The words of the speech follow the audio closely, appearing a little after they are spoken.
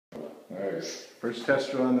Alright, first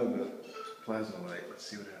test run of the plasma light. Let's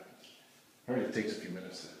see what happens. Alright, it takes a few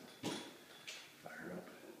minutes to fire up.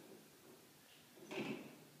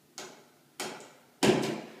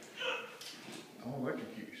 Don't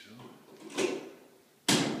electrocute yourself.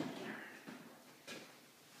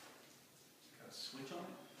 Got a switch on it?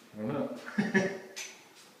 I don't know.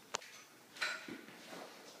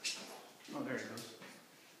 Oh, there it goes.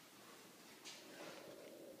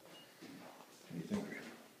 What do you think?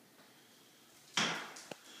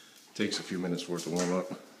 Takes a few minutes for it to warm up.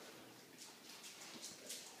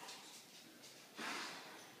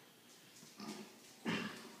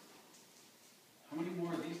 How many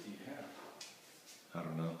more of these do you have? I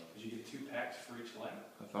don't know. Did you get 2 packs for each light?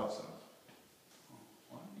 I thought so. Oh,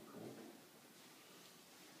 well, that'd be cool.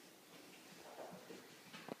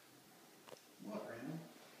 What, Randall?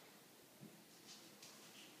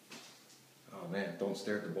 Oh man, don't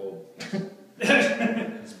stare at the bulb.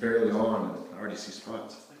 It's barely on and I already see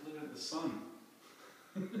spots. It's like looking at the sun.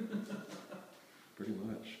 Pretty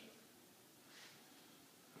much.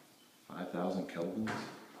 5,000 kelvins.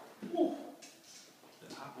 Whoa.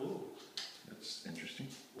 Whoa. That's interesting.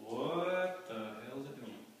 What the hell is it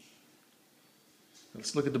doing?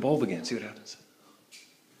 Let's look at the bulb again, see what happens.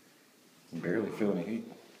 I can barely feel any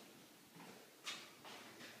heat.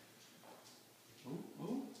 Oh, oh.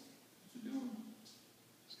 What's it doing?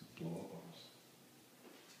 It's gonna blow up on us.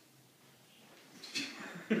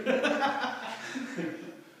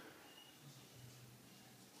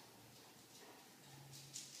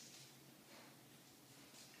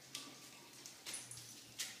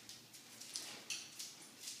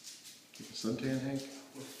 Keep a suntan, Hank?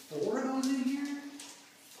 With 4 of those in here?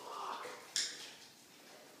 Fuck.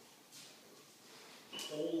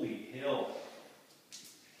 Holy hell.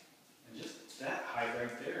 And just that height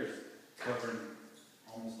right there is covering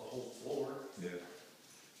almost the whole floor. Yeah.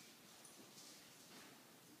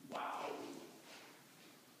 Wow.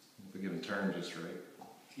 If we get them turned just right.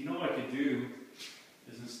 You know what I could do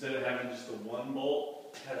is instead of having just the 1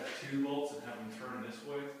 bolt, have 2 bolts and have them turn this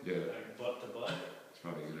way. Yeah. Like butt to butt. It's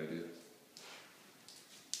probably a good idea.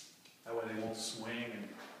 That way they won't swing and.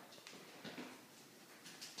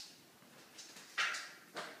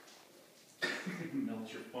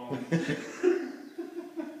 Melt your phone.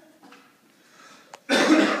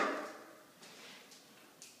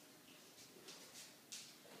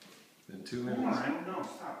 In 2 Come minutes. on, Randall, no,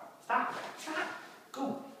 stop. Stop. Stop. Go.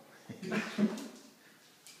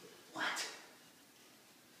 What?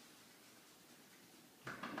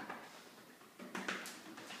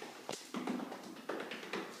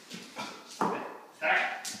 Stop it. Stop.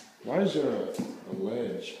 Why is there a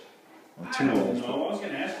ledge on I 2 don't walls? know. I was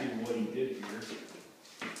going to ask you what he did here.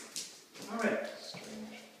 All right.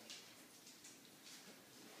 Strange.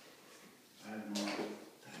 I have no idea.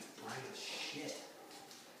 That's bright as shit.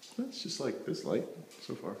 It's just like this light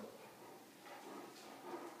so far.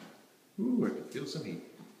 Ooh, I can feel some heat.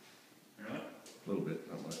 Really? A little bit,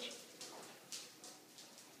 not much.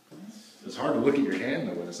 It's hard to look at your hand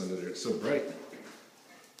though when it's under there. It's so bright.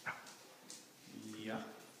 Yeah.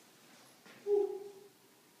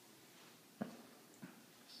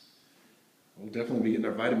 We'll definitely be getting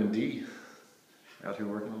our vitamin D out here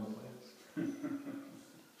working on the plants.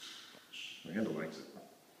 Randall likes it.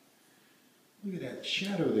 Look at that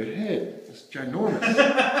shadow of their head. It's ginormous.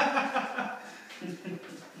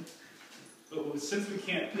 But since we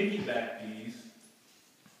can't piggyback these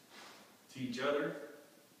to each other,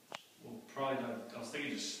 we'll probably not. I was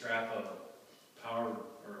thinking just strap a power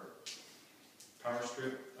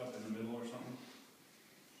strip up in the middle or something.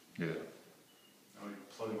 Yeah. And we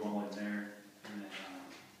plug them all in there, and then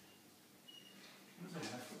what does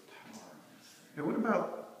it have for power on this thing? Hey, what about,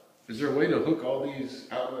 is there a way to hook all these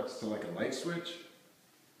outlets to like a light switch?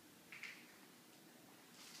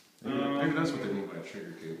 Maybe that's what they mean by a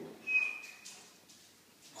trigger cable.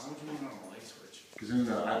 Why would you want it on a light switch? Because in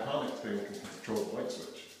the Iponic thing, it can control the light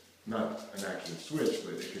switch. Not an actual switch,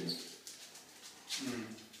 but it can.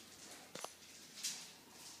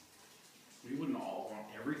 We wouldn't all want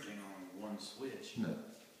everything on one switch. No.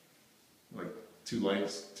 Like 2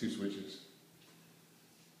 lights, 2 switches.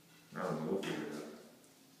 I don't know, we'll figure